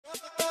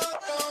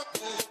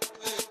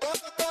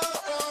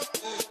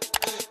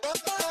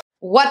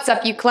What's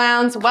up, you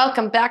clowns?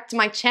 Welcome back to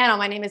my channel.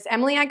 My name is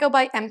Emily. I go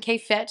by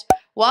EMKHIIT.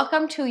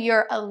 Welcome to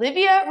your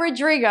Olivia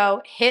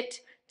Rodrigo HIIT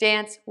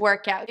dance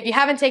workout. If you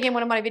haven't taken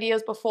one of my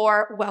videos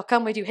before,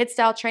 welcome. We do HIIT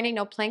style training,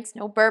 no planks,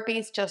 no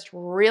burpees, just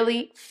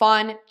really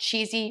fun,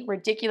 cheesy,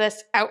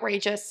 ridiculous,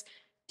 outrageous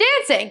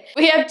dancing.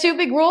 We have two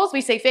big rules. We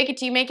say fake it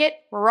till you make it,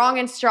 wrong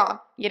and strong.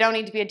 You don't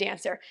need to be a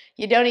dancer.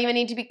 You don't even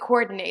need to be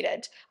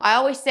coordinated. I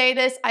always say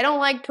this, I don't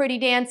like pretty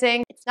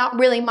dancing. It's not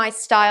really my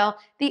style.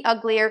 The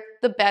uglier,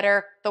 the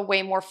better, the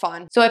way more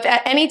fun. So if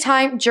at any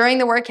time during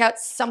the workout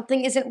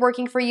something isn't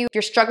working for you, if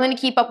you're struggling to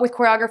keep up with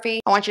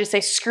choreography, I want you to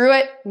say screw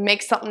it,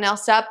 make something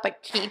else up,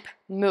 but keep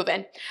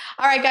moving.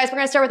 All right, guys, we're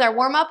gonna start with our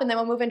warm up and then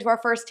we'll move into our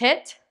first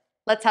HIIT.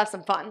 Let's have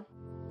some fun.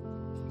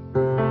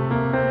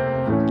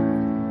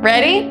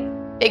 Ready?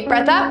 Big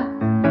breath up.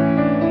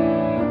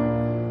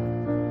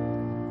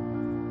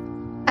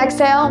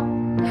 Exhale.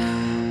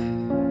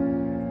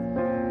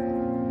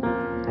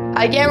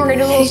 Again, we're gonna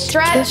do a little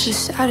stretch.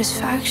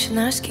 Satisfaction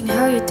asking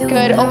how you're doing.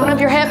 Good. Open up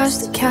your hips.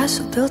 How's the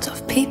castle built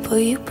of people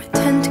you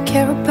pretend to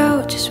care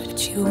about? Just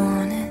what you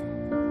wanted.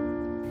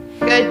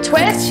 Good.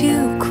 Twist.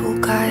 You, cool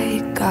guy,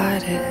 you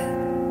got it.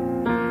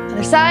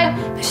 Other side.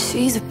 I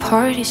see the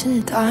parties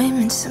and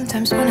diamonds.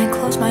 Sometimes when I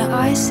close my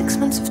eyes, 6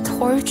 months of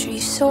torture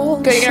you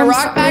sold. Good. You're gonna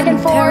rock back and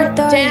forth,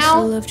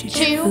 down,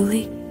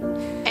 two,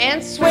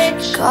 and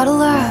switch. Gotta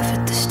laugh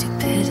at the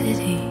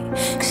stupidity.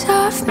 Cause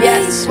I've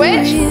made some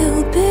switch.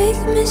 real big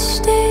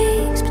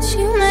mistakes, but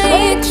you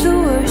make the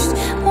worst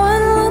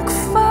one look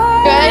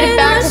fine. Good.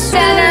 Back to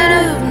center. I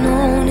should've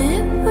known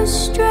it was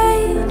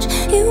strange.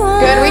 You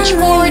Good. Reach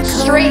forward,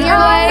 straighten your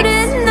legs.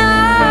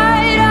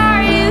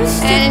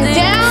 And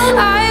down.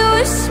 I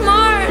was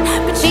smart,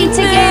 but Feet you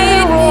together,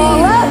 made roll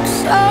me up. look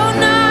so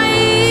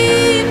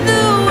naive.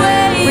 The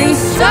way you Reach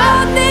sold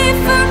up. me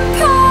for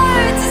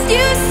parts.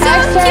 You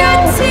sunk your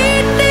Exhale.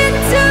 teeth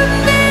into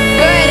me.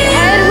 Good.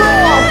 Head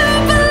roll.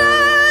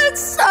 Blood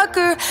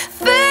sucker,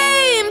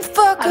 fame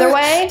fucker. Other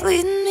way.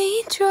 Bleeding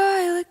me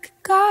dry like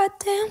a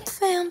goddamn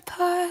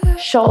vampire.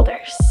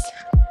 Shoulders.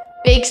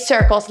 Big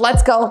circles.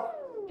 Let's go.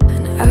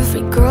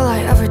 Every girl I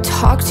ever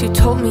talked to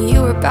told me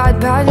you were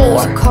bad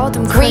news. You called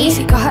them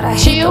crazy. God, I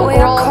hate the way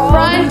I roll called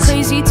them front.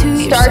 crazy too.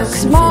 You're Start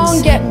so small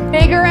and get convincing.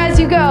 bigger as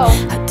you go.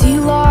 How do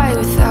you lie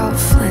without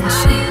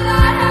flinching?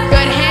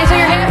 Good. Hands on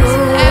your hips.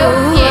 Out.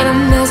 What a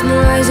In.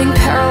 mesmerizing,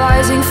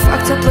 paralyzing,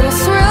 fucked up little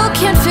thrill.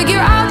 Can't figure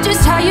out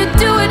just how you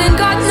do it, and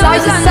God knows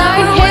Side to I side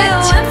never hit.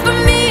 will. And for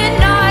me and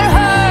not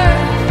her.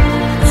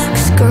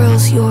 'Cause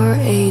girls your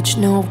age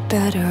know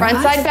better.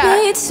 Front side I've back.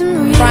 made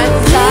some real Front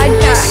side big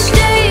back.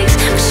 mistakes,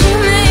 but you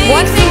made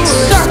One the big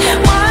worst circle.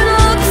 one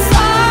look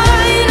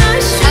fine. I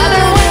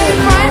Other way.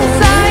 should've Front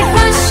known side it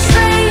was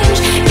strange.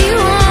 You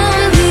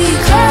only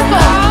come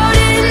Circle. out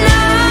at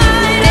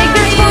night. Take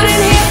this foot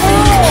and hip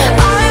roll.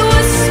 I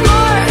was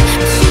smart,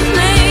 but you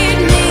made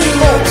me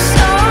look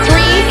so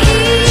 3,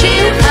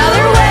 2,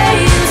 other way.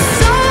 You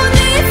sold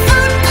me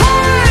for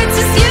parts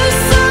as you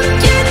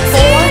sunk your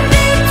 4,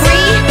 teeth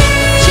 3,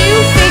 2,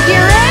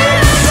 figure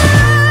eight.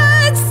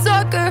 blood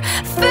sucker,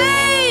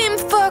 fame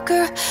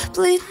fucker,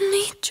 bleeding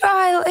me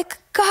dry like a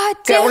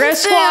goddamn Good. We're gonna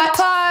squat.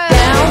 vampire.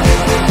 Down.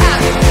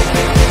 Up.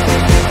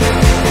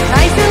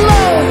 Nice and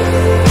low.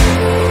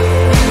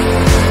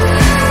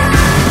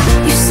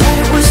 You said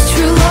it was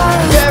true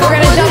love. Good. We're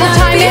gonna but double wouldn't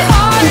time be it.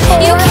 hard?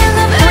 In You 4, can't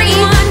love 3,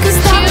 everyone 'cause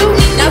that 2, would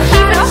mean now you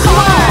keep had it a small.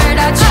 heart.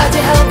 I tried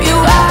to help you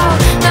out.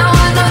 Now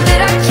I know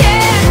that I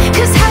can't.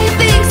 'Cause how you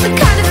think's the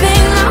kind of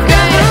thing I'll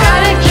Good. never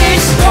Gotta keep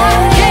small.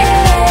 Kick.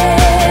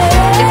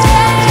 It's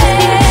fast. Just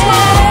keep it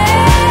small.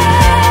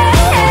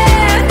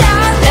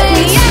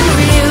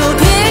 Real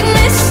big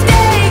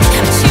mistakes,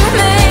 but you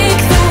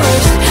make the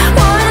worst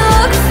one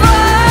look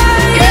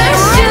fine. Good. I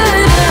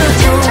should've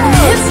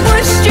known it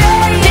was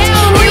strange.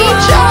 Down, You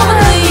reach up.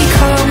 only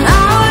come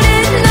out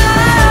at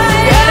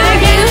night. Good I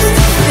again. used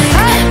to think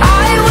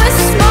I was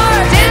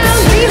smart. Down, but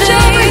you reach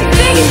up made as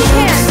big as you me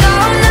can. look so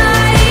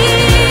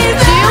naive.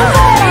 2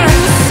 more.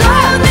 You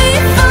sold me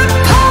for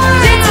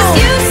parts as Down,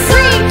 you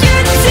sunk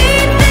your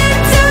teeth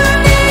into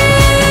me.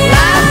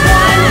 Last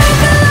one.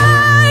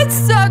 Blood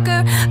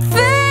sucker,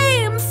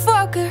 fame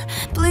fucker,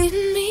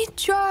 bleeding me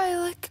dry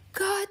like a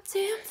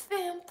goddamn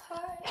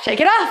vampire.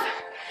 Shake it off.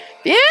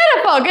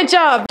 Beautiful. Good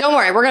job. Don't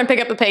worry. We're going to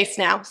pick up the pace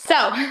now.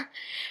 So,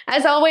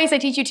 as always, I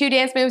teach you 2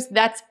 dance moves.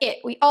 That's it.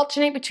 We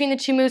alternate between the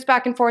 2 moves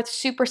back and forth,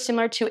 super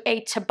similar to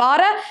a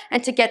Tabata,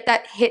 and to get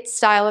that HIIT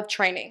style of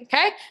training,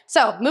 okay?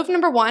 So, move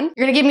number 1,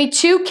 you're going to give me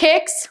 2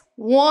 kicks,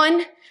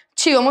 1,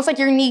 2, almost like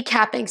you're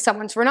kneecapping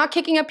someone. So, we're not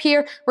kicking up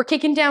here. We're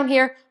kicking down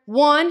here.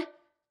 1,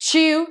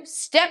 2,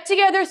 step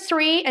together,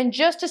 3, and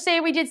just to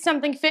say we did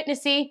something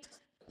fitnessy,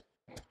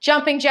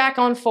 jumping jack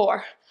on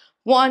 4.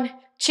 1,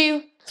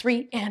 2,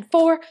 3, and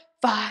 4,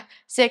 5,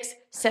 6,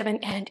 7,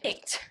 and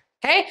 8.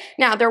 Okay,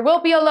 now there will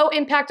be a low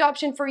impact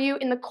option for you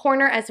in the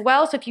corner as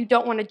well. So if you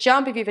don't want to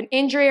jump, if you have an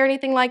injury or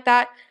anything like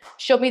that,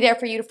 she'll be there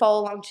for you to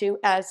follow along to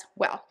as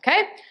well.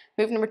 Okay,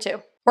 move number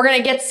 2. We're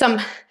gonna get some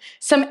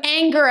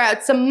anger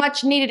out, some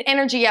much needed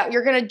energy out.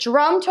 You're gonna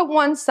drum to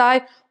one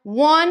side,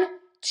 1,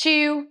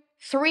 2,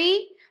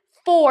 3,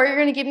 4. You're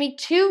gonna give me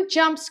 2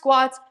 jump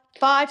squats,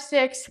 5,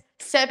 6,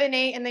 7,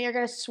 8, and then you're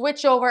gonna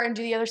switch over and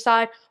do the other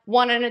side.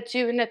 1 and a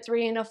 2 and a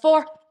 3 and a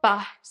 4,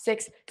 5,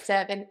 6,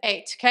 7,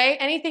 8, okay?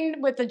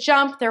 Anything with the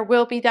jump, there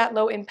will be that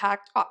low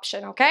impact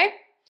option, okay?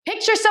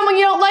 Picture someone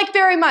you don't like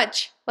very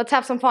much. Let's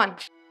have some fun.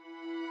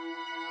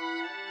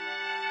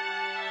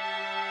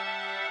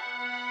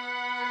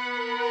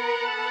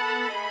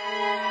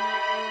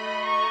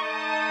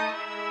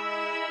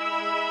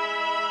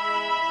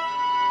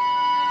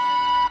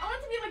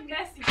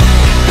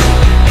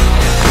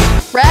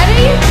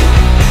 Ready?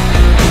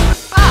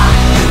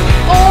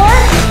 5, 4,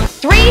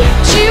 3,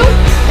 2,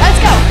 let's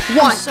go.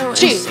 1,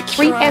 2,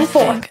 3, and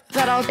 4.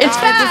 It's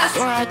fast.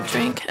 Before I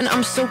drink, and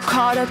I'm so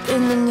caught up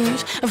in the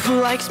news of who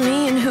likes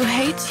me and who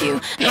hates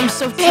you. And I'm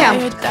so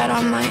tired that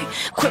I might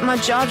quit my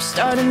job,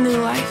 start a new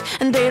life,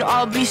 and they'd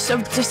all be so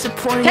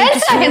disappointed. 10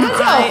 seconds, let's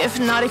go. If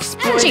not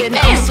exploited,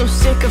 I'm so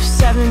sick of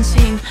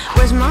 17.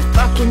 Where's my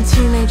fucking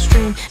teenage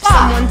dream? If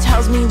someone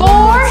tells me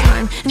 4,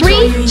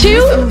 3,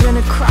 2, I'm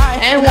gonna cry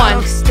and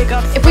 1.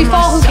 If we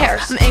fall, who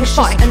cares? I'm anxious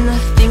and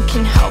nothing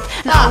can help.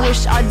 And I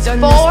wish I'd done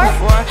 4, this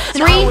before.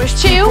 3,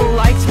 2,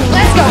 let's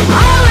go.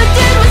 All I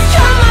did was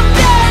try my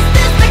best.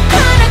 That's the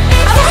kind of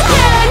things I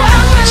did.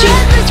 2,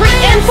 3,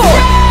 and 4.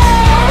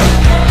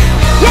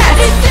 Yes.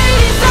 They say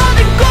these are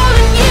the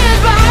golden years,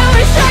 but I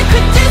wish I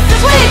could disappear.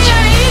 Switch.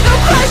 Your ego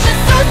crush is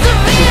so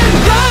severe.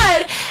 God,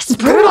 It's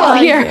brutal out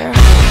here.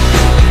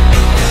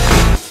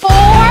 4,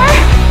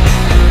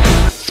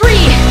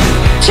 3,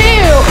 2,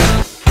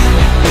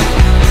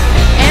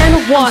 and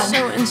 1. I'm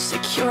so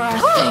insecure, I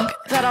think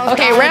that I'll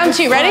Okay, die round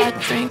 2, before ready? I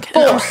drink.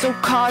 4, And I'm so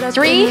caught up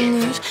 3, in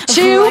the news of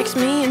 2, who likes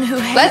me and who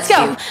hates let's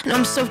go. you. And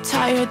I'm so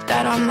tired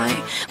that I might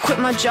quit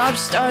my job,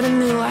 start a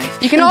new life.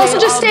 You can And also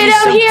they'll just all stay be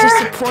down so here.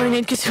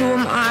 disappointed, 'cause who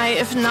am I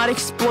if not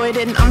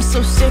exploited? And I'm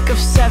so sick of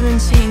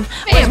 17.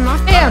 Where's my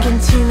bam. fucking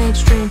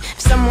teenage dream?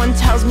 If someone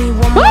tells me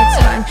one more Woo.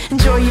 time,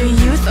 enjoy your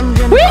youth, I'm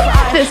gonna We cry.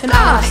 got this, And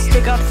I'll 5,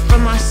 stick up for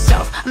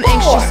myself. I'm 4,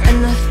 anxious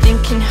and nothing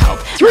can help.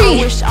 And 3,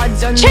 I wish I'd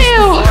done 2. this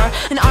before,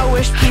 and I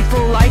wish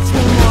people liked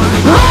me more.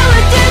 All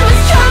I did was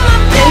try my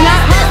best. And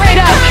that heart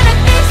rate up.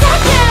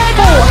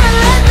 4,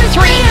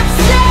 3,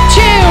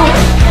 2,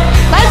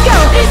 let's go.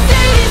 They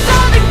say these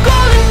are the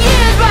golden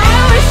years, but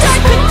I wish I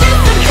could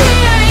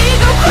disappear.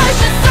 Ego crush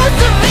is so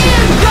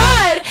severe.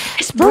 God,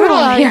 It's brutal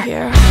out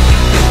here.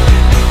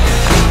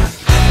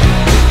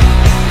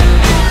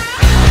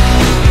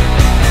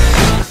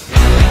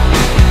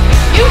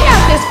 You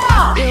got this.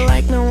 Feel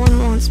like no one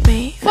wants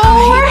me. 4,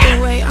 I hate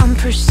the way I'm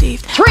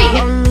perceived. 3, I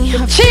only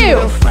have 2, 2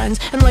 real friends,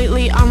 and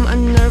lately I'm a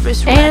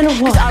nervous wreck. and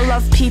 1. 'Cause I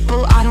love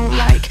people I don't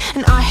like,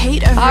 and I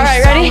hate every All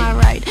right, song ready? I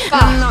write.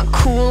 And I'm not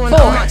cool, and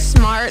 4, I'm not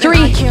smart, and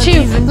 3, I can't 2,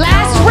 even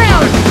last count.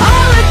 round.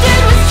 All I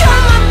did was try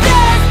my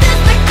best.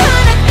 That's the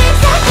kind of things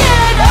I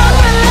did.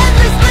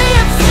 Relentlessly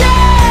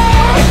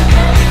upset.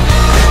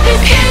 They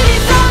say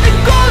these are the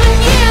golden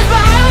years,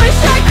 but I wish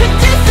I could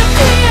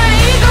disappear.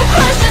 Ego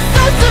crush is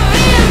so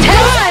severe. 10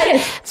 God,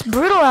 seconds. it's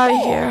brutal out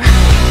here.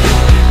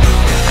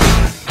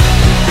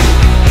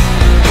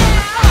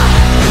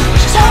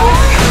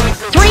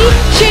 3,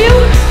 2.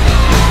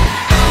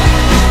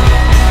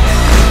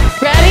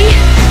 Ready?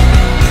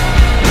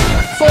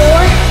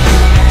 4,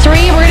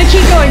 3. We're gonna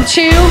keep going.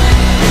 2.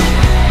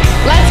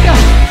 Let's go.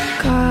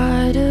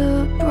 Got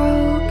a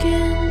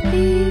broken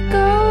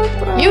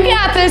ego. You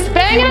got this.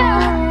 Bang it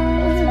out.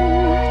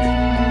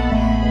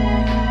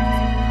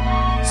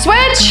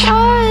 Switch.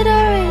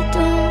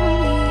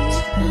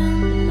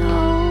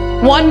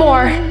 One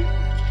more.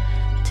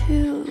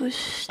 To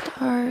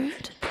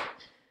start.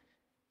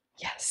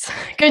 Yes.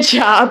 Good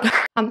job.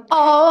 I'm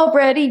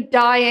already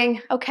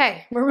dying.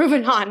 Okay, we're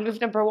moving on.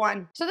 Move number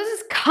 1. So this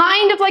is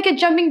kind of like a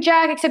jumping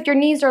jack, except your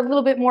knees are a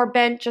little bit more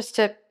bent just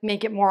to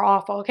make it more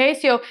awful, okay?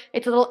 So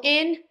it's a little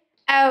in,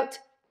 out,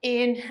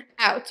 in,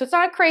 out. So it's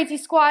not a crazy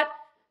squat,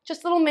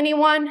 just a little mini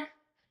one.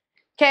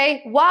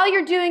 Okay, while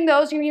you're doing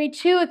those, you're gonna give me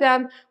 2 of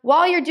them.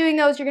 While you're doing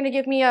those, you're gonna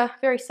give me a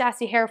very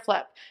sassy hair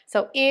flip.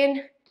 So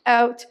in,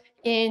 out,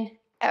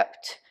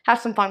 have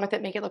some fun with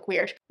it, make it look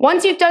weird.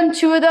 Once you've done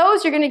 2 of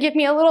those, you're gonna give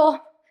me a little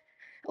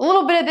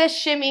bit of this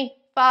shimmy,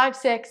 5,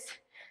 6,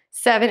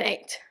 7,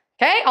 8.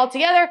 Okay, all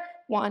together,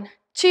 1,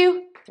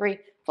 2, 3,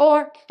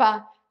 4,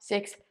 5,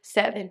 6,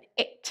 7,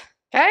 8.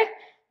 Okay,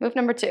 move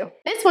number 2.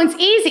 This one's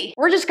easy.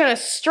 We're just gonna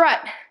strut.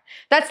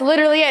 That's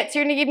literally it. So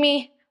you're gonna give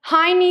me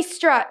high knee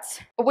struts.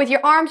 But with your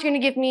arms, you're gonna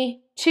give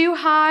me 2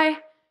 high,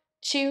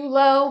 2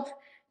 low,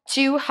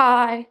 2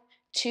 high,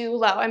 2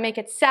 low. And make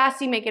it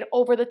sassy, make it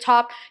over the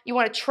top. You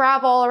wanna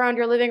travel all around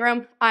your living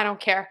room? I don't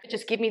care.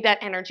 Just give me that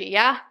energy,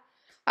 yeah?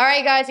 All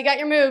right, guys, you got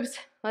your moves.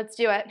 Let's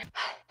do it.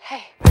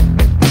 Hey.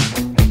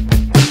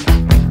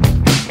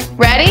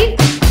 Ready?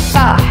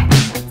 5,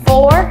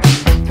 4,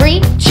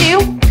 3, 2,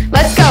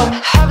 let's go.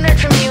 Haven't heard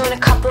from you in a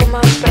couple of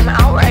months, but I'm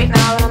out right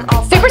now and I'm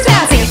all Super fucked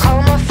up. sassy. You're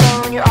calling my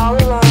phone, you're all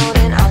alone,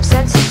 and I'm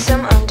sensing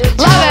some undertones.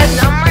 Love it. And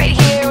I'm right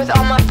here with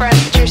all my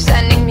friends, but you're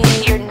sending me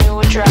your new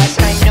address.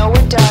 And I know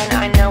we're done,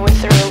 I know we're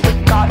through,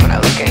 but God, when I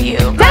look at you,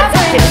 That's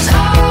it.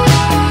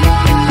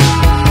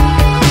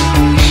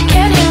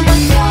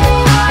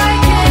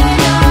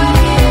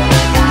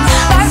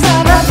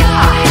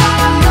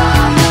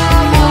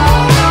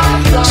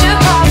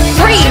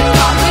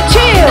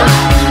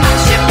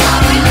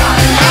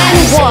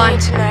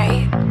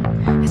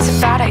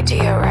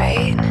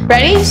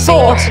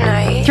 4,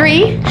 3,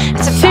 2,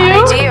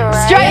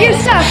 strut your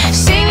stuff.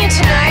 Singing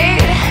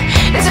tonight,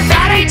 it's a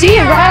bad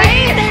idea,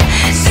 right?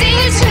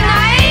 Singing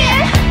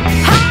tonight,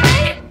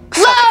 high,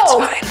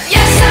 low.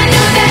 Yes, I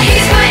know that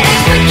he's my ex,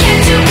 but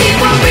can't two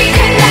people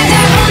reconnect?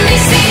 I only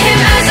see him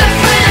as a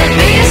friend,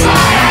 biggest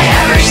lie I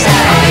ever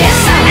said. Oh yes,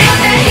 I know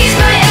that he's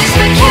my ex,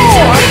 but can't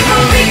two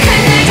people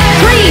reconnect? I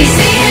only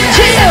see him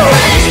as a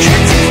friend. His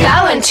trips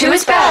fell into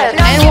his bed.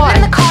 Now And I'm 1.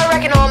 in the car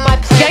wrecking all my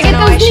plans. Gotta get I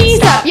know I those should knees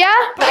stop, up, yeah?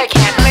 but I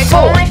can't. And I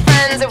told my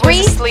friends it was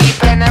asleep,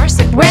 but I never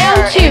said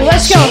Round 2,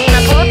 let's go. And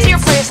I pull up to your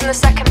place on the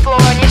 2nd floor,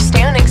 and you're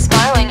standing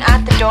smiling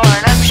at the door.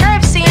 And I'm sure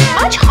I've seen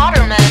much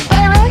hotter men, but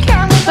I really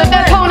can't remember. Flip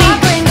that pony. My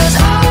brain goes,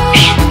 oh.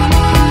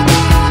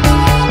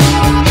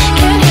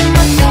 Can't hear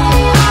my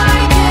phone.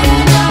 I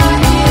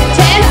cannot hear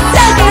 10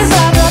 seconds.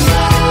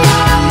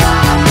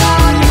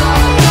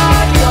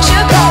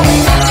 Should call me,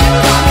 should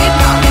call me,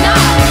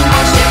 not. I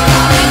should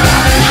call me,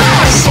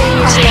 not. Seeing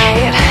you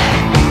tonight,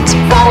 it's a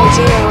bad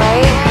idea,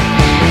 right?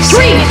 3,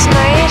 Seeing you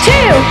tonight, 2,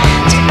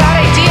 it's a bad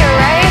idea,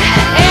 right?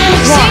 and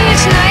Seeing 1. you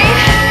tonight,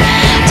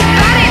 it's a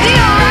bad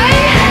idea,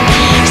 right?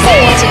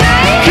 Seeing you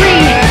tonight.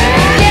 3,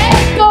 get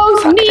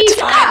those knees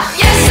up.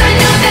 Yes, I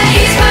know that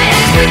he's my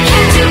ex, but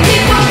can't two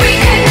people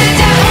reconnect?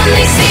 I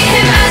only see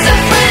him as a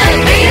friend,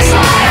 biggest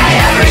lie I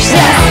ever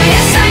said. Oh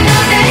yes, I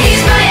know that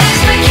he's my ex,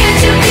 but can't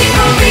two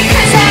people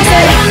reconnect?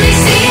 I only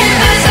see him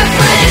as a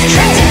friend. His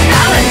trips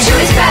fell into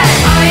his bed.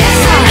 Oh yes,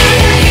 I know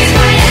that he's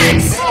my ex.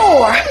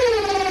 4,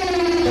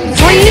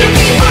 3,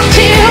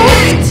 2,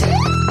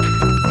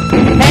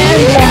 and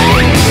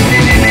 1.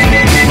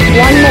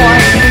 One more.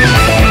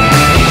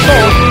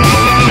 4,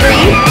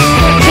 3,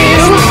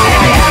 2,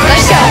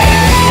 let's go.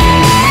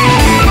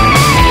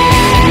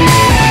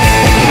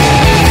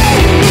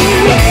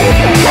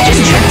 I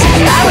just tripped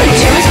and fell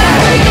into his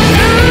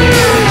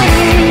bed.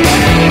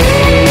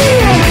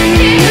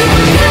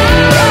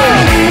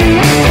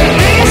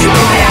 Biggest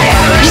lie I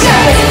ever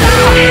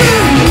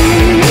said.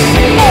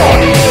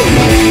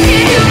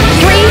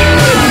 3,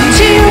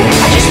 2,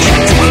 I just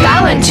tripped and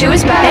fell into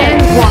his bed.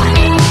 and 1.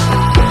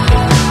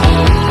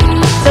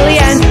 Till the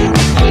end.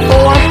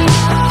 4,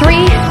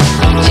 3,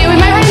 2. We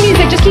might run the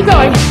music. Just keep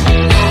going.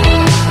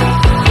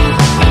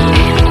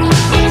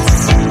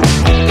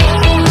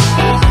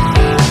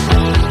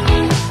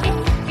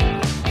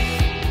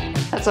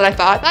 That's what I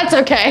thought. That's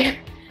okay.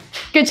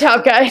 Good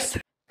job, guys.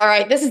 All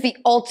right, this is the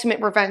ultimate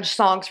revenge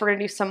song, so we're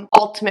gonna do some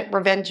ultimate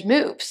revenge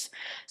moves.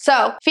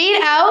 So,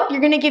 feet out, you're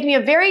gonna give me a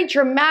very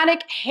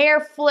dramatic hair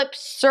flip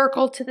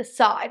circle to the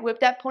side. Whip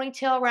that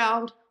ponytail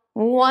around.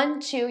 1,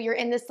 2, you're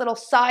in this little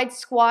side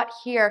squat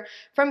here.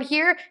 From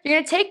here, you're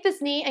gonna take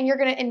this knee and you're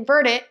gonna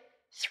invert it.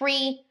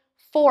 3,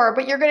 4,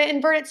 but you're gonna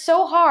invert it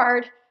so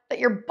hard that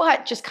your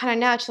butt just kind of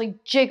naturally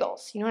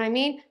jiggles. You know what I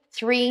mean?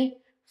 3,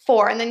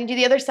 4, and then you do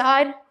the other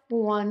side.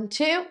 1,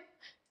 2,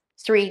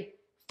 3,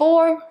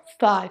 4,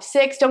 5,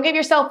 6. Don't give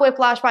yourself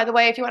whiplash, by the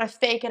way, if you want to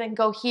fake it and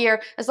go here.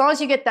 As long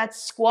as you get that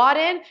squat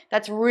in,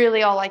 that's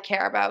really all I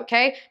care about,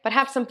 okay? But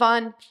have some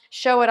fun,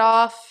 show it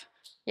off,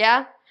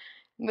 yeah?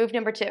 Move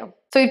number 2.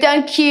 So we've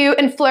done cute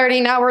and flirty,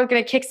 now we're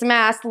gonna kick some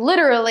ass,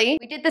 literally.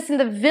 We did this in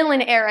the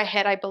villain era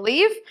hit, I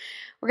believe.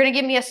 We're gonna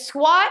give me a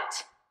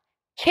squat,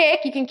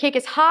 kick. You can kick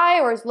as high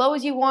or as low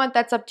as you want,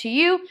 that's up to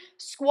you.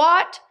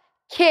 Squat,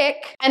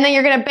 kick, and then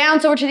you're gonna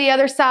bounce over to the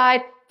other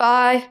side.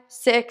 5,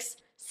 6,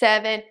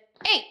 7,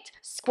 8.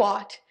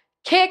 Squat,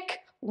 kick.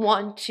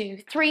 1, 2,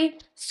 3.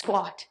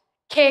 Squat,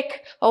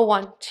 kick.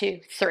 1, 2,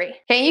 3.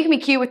 Okay, you can be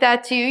cute with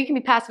that too. You can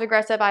be passive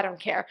aggressive. I don't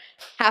care.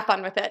 Have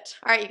fun with it.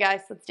 All right, you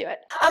guys, let's do it.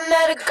 I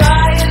met a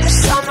guy in the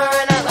summer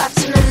and I left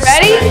him in the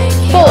Ready?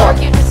 spring. He 4,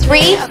 argued with 3,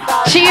 me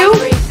about 2.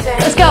 everything.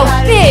 Let's go. He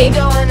had an Big.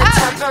 ego and a Up.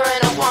 temper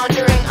and a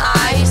wandering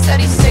eye. He said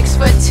he's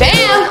 6'2".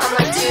 Bam. I'm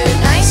like, dude,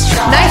 nice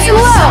try. Nice It and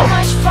was low. so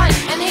much fun,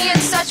 and he had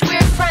such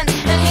weird friends.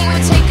 And he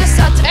would take us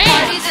out to Bam.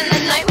 parties, and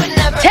the night would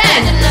never 10.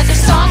 end. Another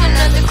song,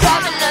 another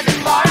club, another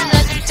bar,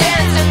 another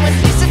dance. And when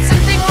he said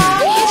something wrong,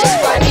 he just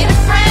fly me to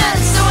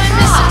France. So I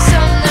miss him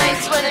some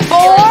nights when I'm 4,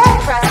 feeling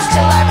depressed.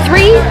 Till I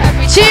 3, remember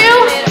every 2, time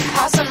I made a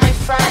pass on my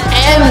friend.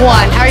 and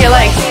 1. How are your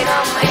legs?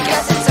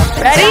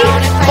 Ready?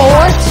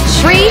 4,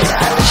 3,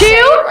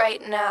 2.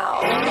 Right now.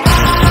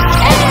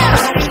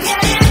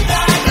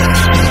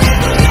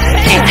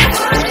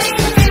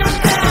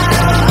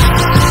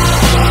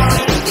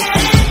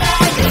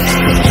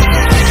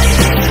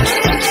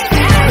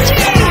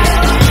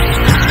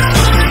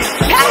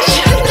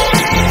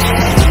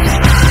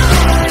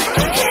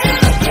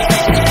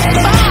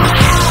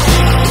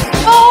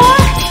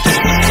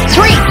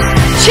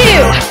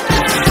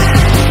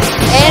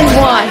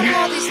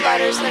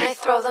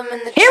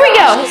 Here we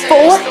go.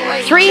 4,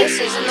 3, 2.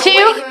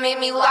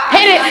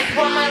 Hit it. I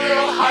pour my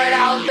little heart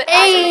out, but as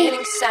I'm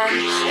hitting send,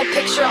 I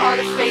picture all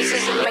the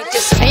faces of my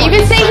disappointed And you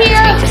can stay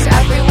here. because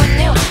everyone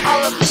knew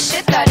all of the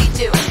shit that he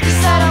do. He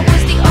said I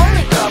was the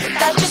only girl, but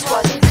that just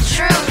wasn't the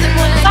truth. And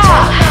when I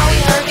told him how he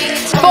hurt me,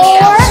 he told me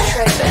I was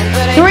tripping.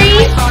 But I 3,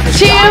 knew all the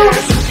 2,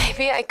 daughters,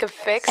 maybe I could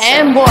fix it.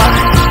 and 1. 4,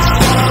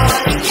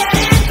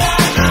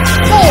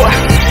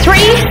 3,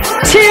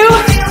 2.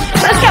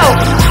 Let's go.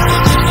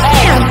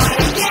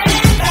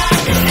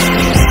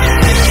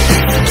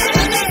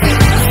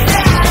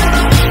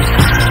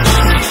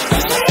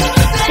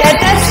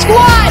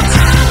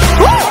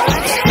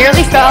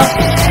 12,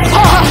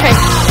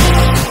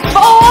 5,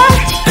 4,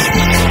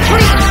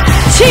 3,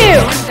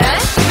 2,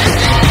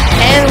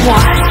 and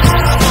 1.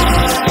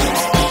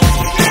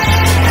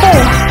 4,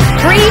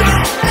 3,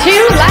 2,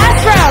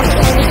 last round.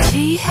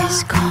 See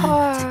his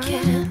car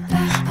again.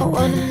 I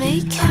wanna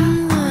make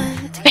him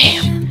one.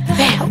 Bam,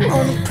 bam. I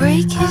wanna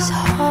break his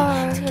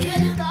heart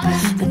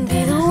and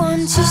be the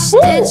one to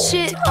stitch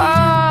it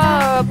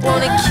up.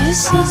 Wanna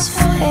kiss his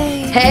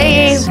face.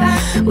 Hey.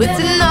 With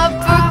an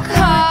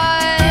uppercut.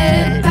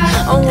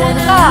 I wanna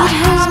meet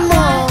his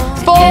mom.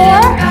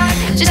 4,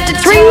 Just to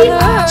 3, tell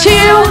her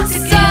 2,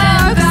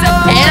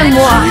 and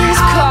 1. his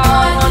car.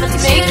 I wanna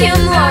make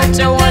him lunch.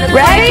 I wanna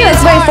Ready? break Let's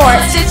his wait for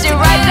heart, it. stitch it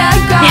right back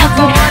up.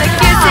 I wanna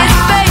kiss his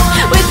face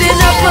with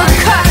an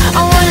uppercut.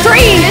 I wanna 3,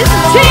 meet his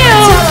mom. 2.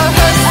 Tell her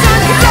her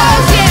son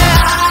goes,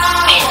 yeah.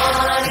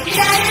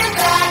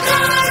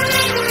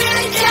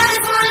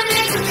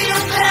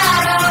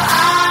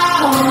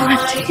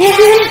 Get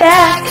it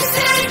back.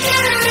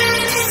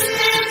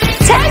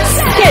 10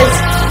 seconds.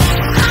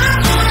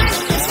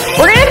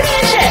 We're gonna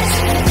finish it.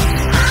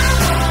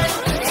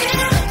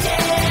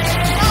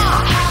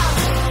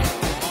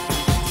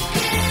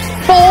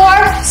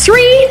 4,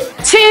 3,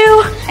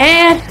 2,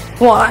 and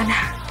 1.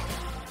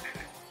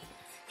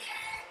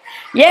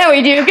 Yeah,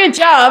 we do. Good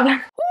job.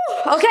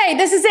 Whew. Okay,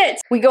 this is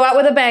it. We go out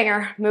with a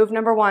banger. Move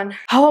number 1.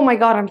 Oh my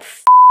God, I'm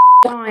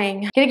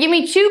dying. Gonna give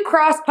me 2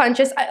 cross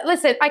punches.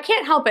 Listen, I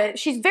can't help it.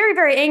 She's a very,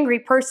 very angry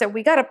person.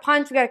 We gotta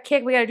punch, we gotta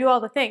kick, we gotta do all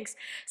the things.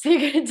 So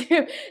you're gonna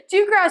do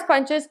 2 cross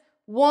punches.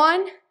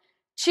 1,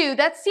 2.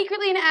 That's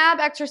secretly an ab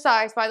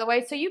exercise, by the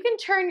way. So you can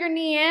turn your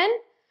knee in,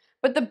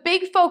 but the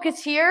big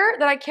focus here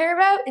that I care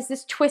about is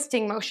this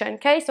twisting motion,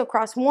 okay? So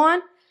cross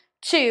 1,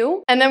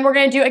 2, and then we're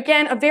gonna do,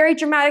 again, a very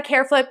dramatic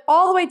hair flip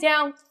all the way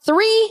down.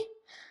 3,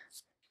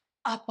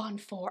 up on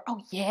 4.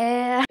 Oh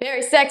yeah.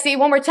 Very sexy.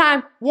 One more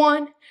time.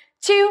 1,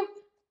 2,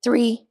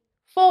 3,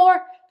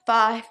 4,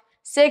 5,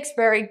 6.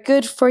 Very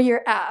good for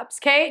your abs,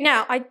 okay?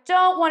 Now, I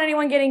don't want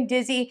anyone getting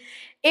dizzy.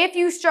 If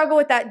you struggle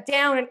with that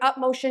down and up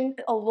motion,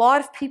 a lot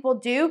of people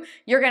do,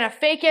 you're gonna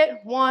fake it.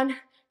 1,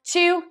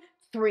 2,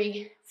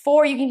 3,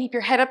 4. You can keep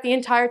your head up the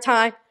entire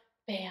time.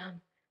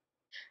 Bam.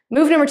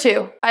 Move number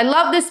 2. I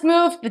love this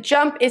move. The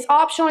jump is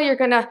optional. You're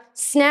gonna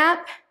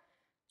snap,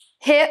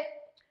 hit,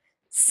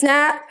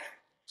 snap,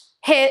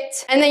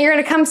 hit, and then you're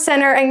gonna come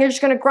center and you're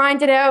just gonna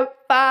grind it out.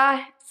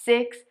 5,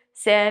 6,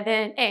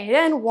 7, 8,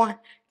 and 1,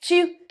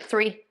 2,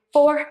 3,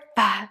 4,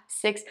 5,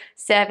 6,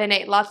 7,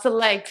 8. Lots of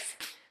legs.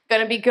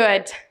 Gonna be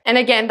good. And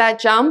again, that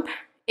jump,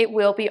 it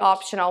will be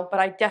optional, but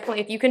I definitely,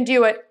 if you can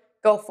do it,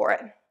 go for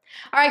it.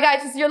 All right,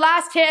 guys, this is your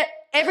last hit.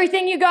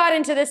 Everything you got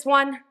into this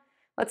one.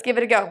 Let's give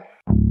it a go.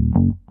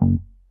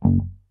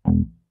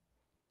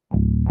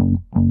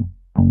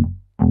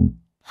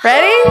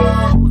 Ready?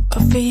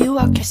 Good for you,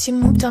 I guess you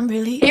moved on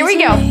really Here we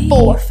go.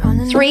 4,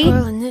 3,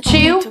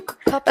 2.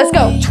 Let's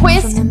go.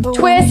 Twist,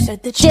 twist,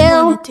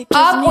 down,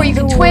 up, or you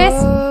can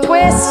twist,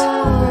 twist.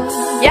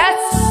 Yes.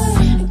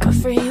 Good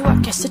for you, I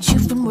guess that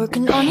you've been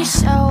working on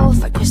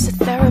yourself. I guess the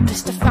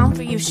therapist I found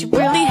for you should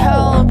really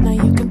help. Now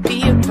you can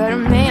be a better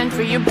man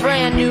for your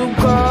brand new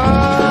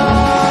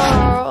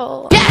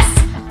girl. Yes.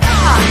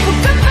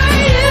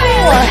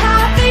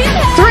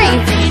 4, 3,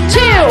 2,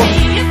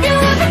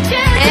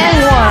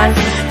 and 1.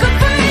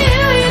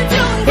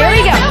 Here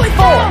we go.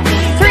 4,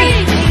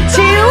 3,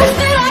 2.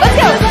 Let's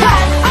go. Ha,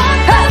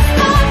 ha.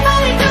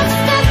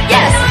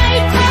 Yes.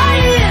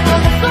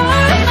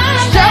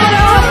 Shove it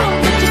off.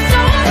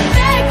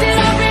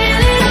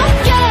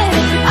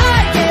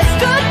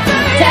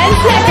 10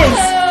 seconds.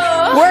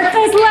 Work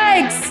those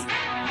legs.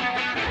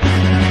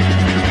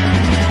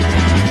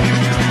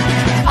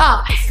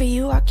 For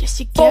you, I guess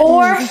you get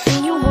 4,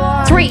 everything you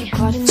want. 3,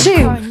 2,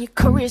 and your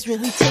career's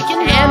really taking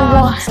and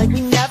off. 1. It's like we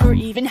never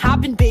even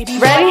happened, baby.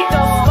 Ready? What the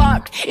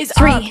fuck is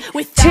 3, up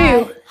with 2.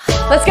 that?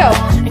 Let's go.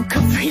 And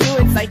good for you,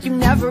 it's like you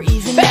never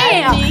even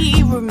Bam! met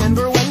me.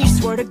 Remember when you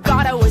swore to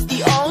God I was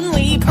the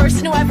only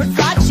person who ever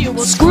got you?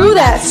 Well, Screw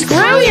that.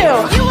 Screw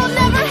you. You will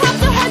never have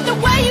to hurt the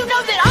way you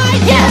know that I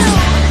do. Yes.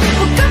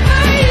 Well, good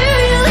for you,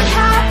 you look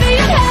happy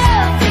and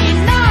healthy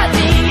and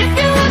naughty. If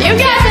you look You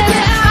got this.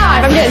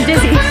 5. I'm getting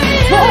dizzy.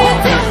 4,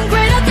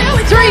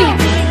 3,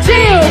 2,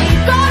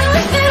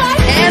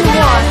 and 1.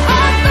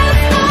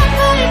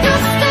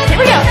 Here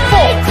we go.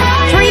 4,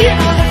 3,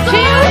 2.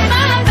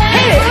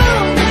 Hit it.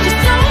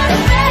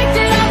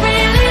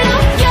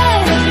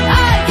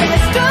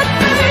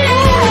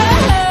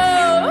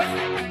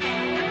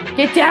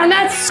 Get down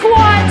that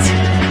squat.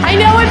 I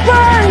know it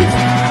burns.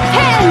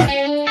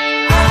 10.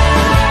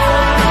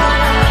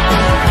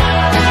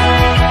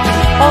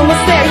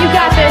 Almost there. You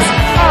got this.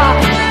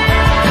 5,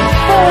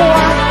 4,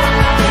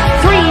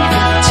 3,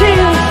 2,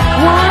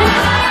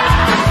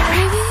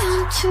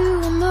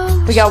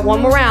 1. We got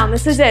one more round.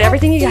 This is it.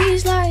 Everything you got.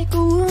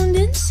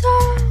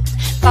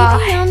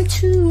 5,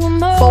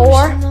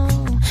 4,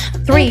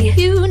 3,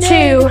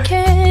 2.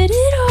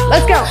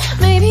 Let's go.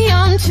 Maybe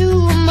I'm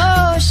too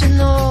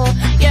emotional.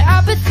 Your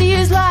apathy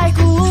is like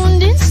a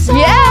wound inside.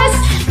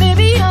 Yes.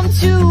 Maybe I'm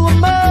too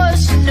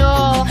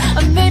emotional.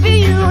 Or maybe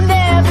you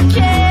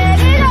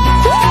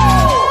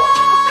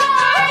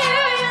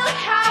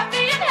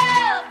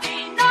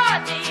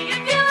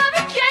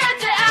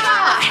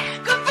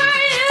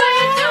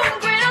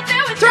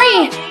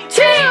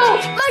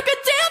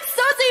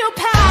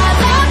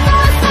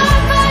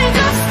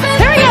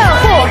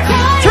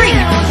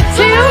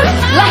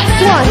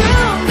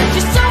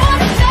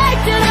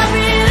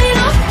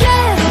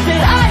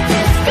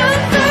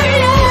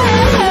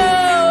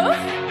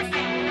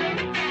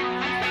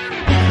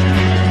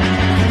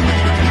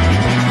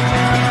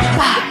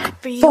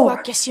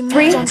 4,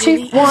 3,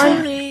 2,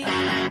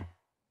 1.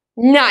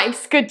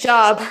 Nice, good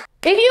job.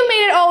 If you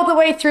made it all the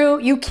way through,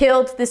 you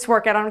killed this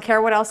workout. I don't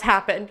care what else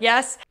happened.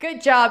 Yes?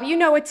 Good job. You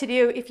know what to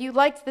do. If you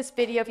liked this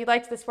video, if you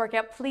liked this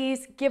workout,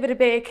 please give it a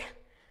big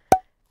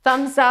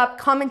thumbs up,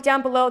 comment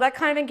down below. That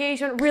kind of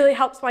engagement really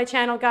helps my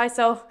channel, guys,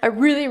 so I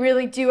really,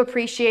 really do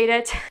appreciate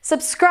it.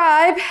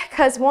 Subscribe,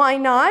 because why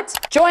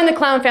not? Join the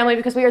clown family,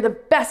 because we are the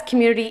best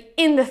community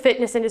in the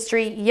fitness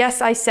industry. Yes,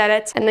 I said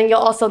it. And then you'll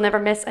also never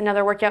miss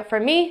another workout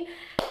from me.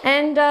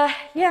 And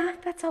yeah,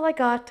 that's all I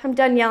got. I'm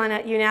done yelling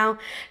at you now.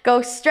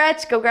 Go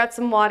stretch, go grab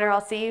some water.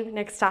 I'll see you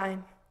next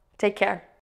time. Take care.